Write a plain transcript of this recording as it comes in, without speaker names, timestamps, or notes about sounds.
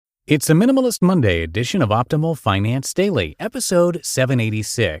It's a Minimalist Monday edition of Optimal Finance Daily, episode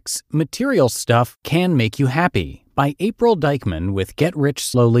 786, Material Stuff Can Make You Happy, by April Dykman with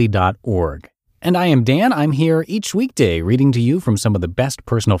GetRichSlowly.org. And I am Dan. I'm here each weekday reading to you from some of the best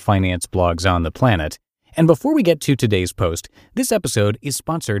personal finance blogs on the planet. And before we get to today's post, this episode is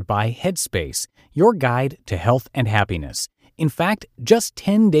sponsored by Headspace, your guide to health and happiness. In fact, just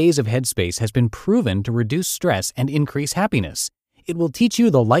 10 days of Headspace has been proven to reduce stress and increase happiness. It will teach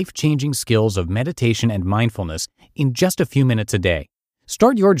you the life-changing skills of meditation and mindfulness in just a few minutes a day.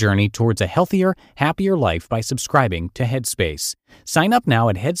 Start your journey towards a healthier, happier life by subscribing to Headspace. Sign up now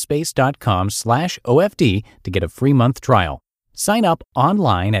at headspace.com/OFD to get a free month trial. Sign up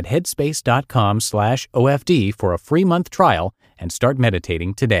online at headspace.com/OFD for a free month trial and start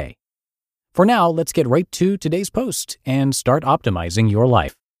meditating today. For now, let's get right to today's post and start optimizing your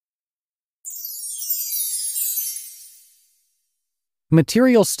life.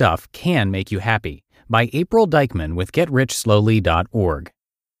 Material Stuff Can Make You Happy, by April Dykman with GetRichSlowly.org.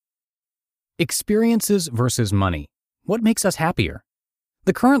 Experiences versus money. What makes us happier?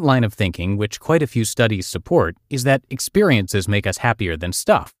 The current line of thinking, which quite a few studies support, is that experiences make us happier than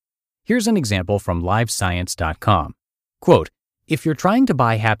stuff. Here's an example from LiveScience.com. Quote, "If you're trying to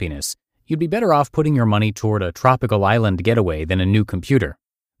buy happiness, you'd be better off putting your money toward a tropical island getaway than a new computer.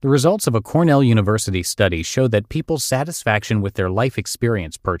 The results of a Cornell University study show that people's satisfaction with their life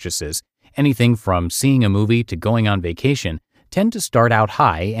experience purchases, anything from seeing a movie to going on vacation, tend to start out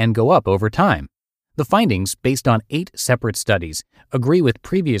high and go up over time. The findings, based on 8 separate studies, agree with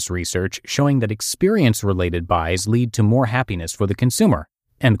previous research showing that experience-related buys lead to more happiness for the consumer."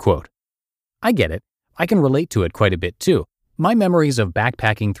 End quote. I get it. I can relate to it quite a bit too. My memories of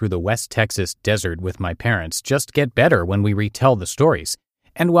backpacking through the West Texas desert with my parents just get better when we retell the stories.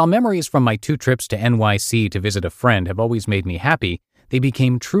 And while memories from my 2 trips to NYC to visit a friend have always made me happy, they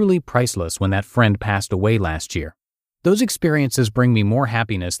became truly priceless when that friend passed away last year. Those experiences bring me more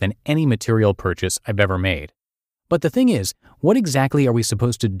happiness than any material purchase I've ever made. But the thing is, what exactly are we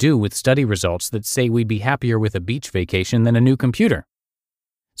supposed to do with study results that say we'd be happier with a beach vacation than a new computer?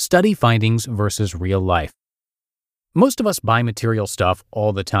 Study findings versus real life. Most of us buy material stuff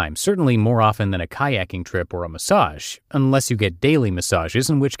all the time, certainly more often than a kayaking trip or a massage, unless you get daily massages,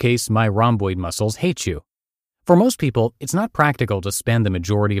 in which case my rhomboid muscles hate you. For most people, it's not practical to spend the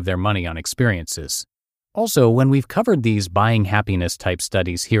majority of their money on experiences. Also, when we've covered these buying happiness type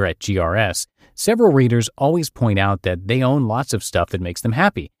studies here at GRS, several readers always point out that they own lots of stuff that makes them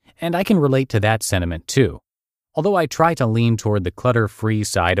happy, and I can relate to that sentiment too. Although I try to lean toward the clutter-free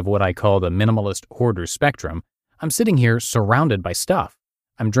side of what I call the minimalist hoarder spectrum, I'm sitting here surrounded by stuff.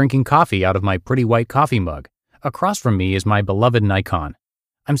 I'm drinking coffee out of my pretty white coffee mug. Across from me is my beloved Nikon.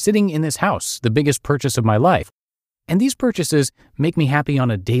 I'm sitting in this house, the biggest purchase of my life. And these purchases make me happy on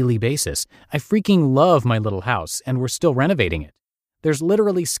a daily basis. I freaking love my little house, and we're still renovating it. There's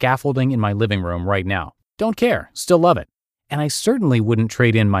literally scaffolding in my living room right now. Don't care, still love it. And I certainly wouldn't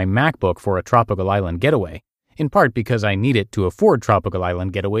trade in my MacBook for a tropical island getaway, in part because I need it to afford tropical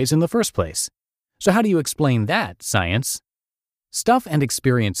island getaways in the first place. So how do you explain that, science? Stuff and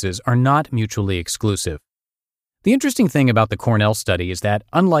experiences are not mutually exclusive. The interesting thing about the Cornell study is that,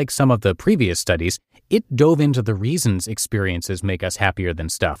 unlike some of the previous studies, it dove into the reasons experiences make us happier than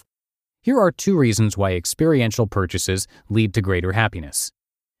stuff. Here are 2 reasons why experiential purchases lead to greater happiness.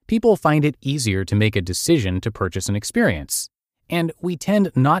 People find it easier to make a decision to purchase an experience, and we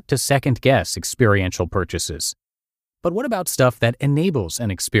tend not to second-guess experiential purchases. But what about stuff that enables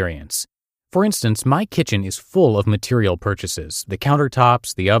an experience? For instance, my kitchen is full of material purchases, the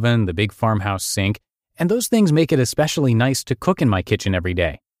countertops, the oven, the big farmhouse sink, and those things make it especially nice to cook in my kitchen every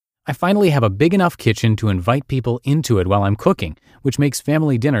day. I finally have a big enough kitchen to invite people into it while I'm cooking, which makes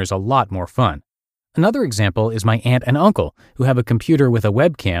family dinners a lot more fun. Another example is my aunt and uncle, who have a computer with a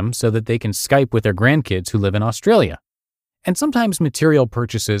webcam so that they can Skype with their grandkids who live in Australia. And sometimes material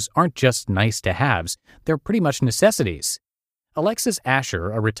purchases aren't just nice-to-haves, they're pretty much necessities. Alexis Asher,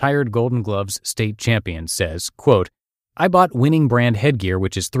 a retired Golden Gloves state champion, says, quote, "I bought winning brand headgear,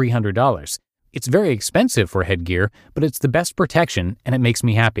 which is $300. It's very expensive for headgear, but it's the best protection and it makes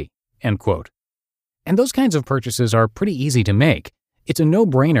me happy." End quote. And those kinds of purchases are pretty easy to make. It's a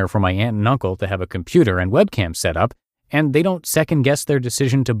no-brainer for my aunt and uncle to have a computer and webcam set up, and they don't second-guess their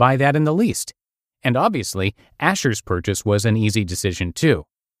decision to buy that in the least. And obviously, Asher's purchase was an easy decision too.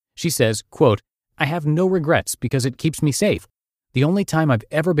 She says, quote, "I have no regrets because it keeps me safe. The only time I've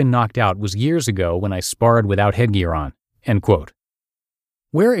ever been knocked out was years ago when I sparred without headgear on." End quote.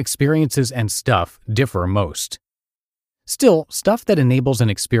 Where experiences and stuff differ most. Still, stuff that enables an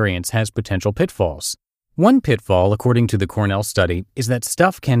experience has potential pitfalls. One pitfall, according to the Cornell study, is that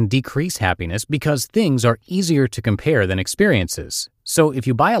stuff can decrease happiness because things are easier to compare than experiences. So if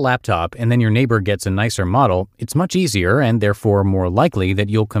you buy a laptop and then your neighbor gets a nicer model, it's much easier and therefore more likely that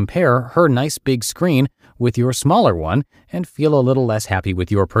you'll compare her nice big screen with your smaller one and feel a little less happy with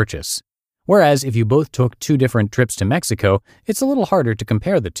your purchase. Whereas if you both took 2 different trips to Mexico, it's a little harder to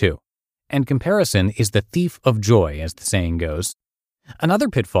compare the two. And comparison is the thief of joy, as the saying goes. Another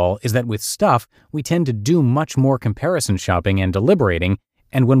pitfall is that with stuff, we tend to do much more comparison shopping and deliberating,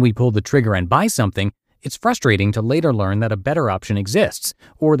 and when we pull the trigger and buy something, it's frustrating to later learn that a better option exists,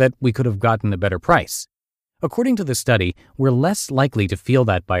 or that we could have gotten a better price. According to the study, we're less likely to feel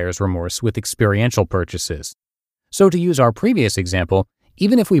that buyer's remorse with experiential purchases. So to use our previous example,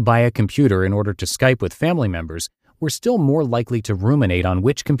 even if we buy a computer in order to Skype with family members, we're still more likely to ruminate on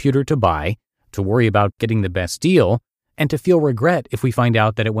which computer to buy, to worry about getting the best deal, and to feel regret if we find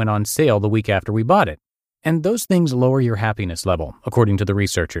out that it went on sale the week after we bought it. And those things lower your happiness level, according to the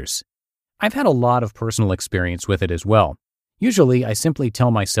researchers. I've had a lot of personal experience with it as well. Usually, I simply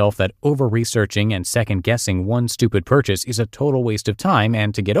tell myself that over-researching and second-guessing one stupid purchase is a total waste of time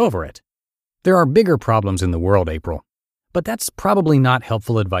and to get over it. There are bigger problems in the world, April. But that's probably not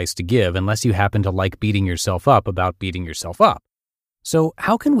helpful advice to give unless you happen to like beating yourself up about beating yourself up. So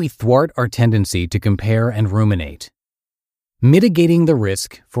how can we thwart our tendency to compare and ruminate? Mitigating the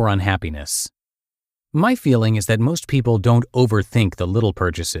risk for unhappiness. My feeling is that most people don't overthink the little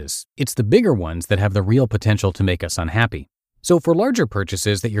purchases. It's the bigger ones that have the real potential to make us unhappy. So for larger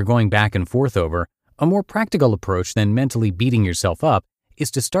purchases that you're going back and forth over, a more practical approach than mentally beating yourself up is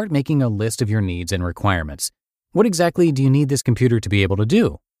to start making a list of your needs and requirements. What exactly do you need this computer to be able to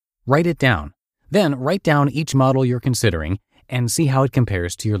do? Write it down. Then write down each model you're considering and see how it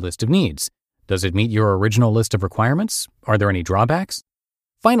compares to your list of needs. Does it meet your original list of requirements? Are there any drawbacks?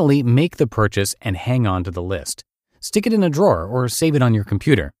 Finally, make the purchase and hang on to the list. Stick it in a drawer or save it on your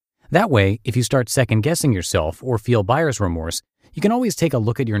computer. That way, if you start second-guessing yourself or feel buyer's remorse, you can always take a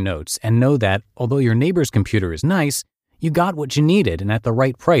look at your notes and know that, although your neighbor's computer is nice, you got what you needed and at the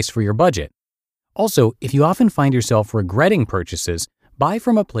right price for your budget. Also, if you often find yourself regretting purchases, buy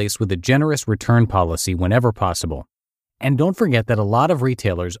from a place with a generous return policy whenever possible. And don't forget that a lot of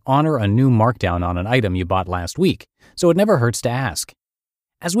retailers honor a new markdown on an item you bought last week, so it never hurts to ask.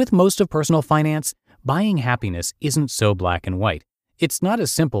 As with most of personal finance, buying happiness isn't so black and white. It's not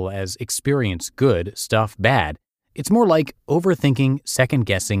as simple as experience good, stuff bad. It's more like overthinking,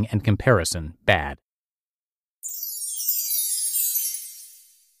 second-guessing, and comparison bad.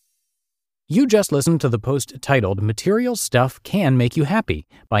 You just listened to the post titled Material Stuff Can Make You Happy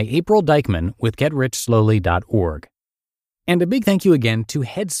by April Dykman with GetRichSlowly.org. And a big thank you again to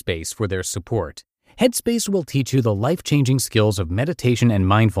Headspace for their support. Headspace will teach you the life-changing skills of meditation and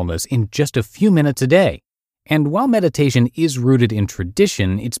mindfulness in just a few minutes a day. And while meditation is rooted in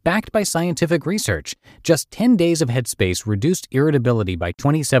tradition, it's backed by scientific research. Just 10 days of Headspace reduced irritability by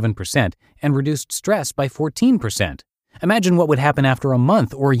 27% and reduced stress by 14%. Imagine what would happen after a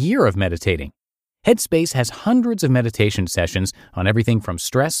month or year of meditating. Headspace has hundreds of meditation sessions on everything from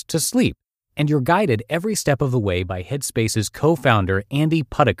stress to sleep, and you're guided every step of the way by Headspace's co-founder Andy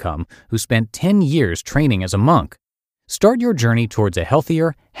Puddicombe, who spent 10 years training as a monk. Start your journey towards a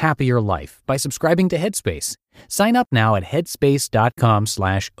healthier, happier life by subscribing to Headspace. Sign up now at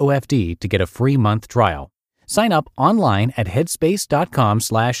headspace.com/OFD to get a free month trial. Sign up online at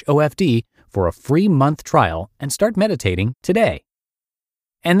headspace.com/OFD for a free month trial and start meditating today.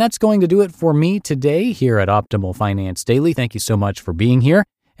 And that's going to do it for me today here at Optimal Finance Daily. Thank you so much for being here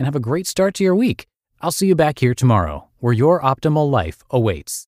and have a great start to your week. I'll see you back here tomorrow where your optimal life awaits.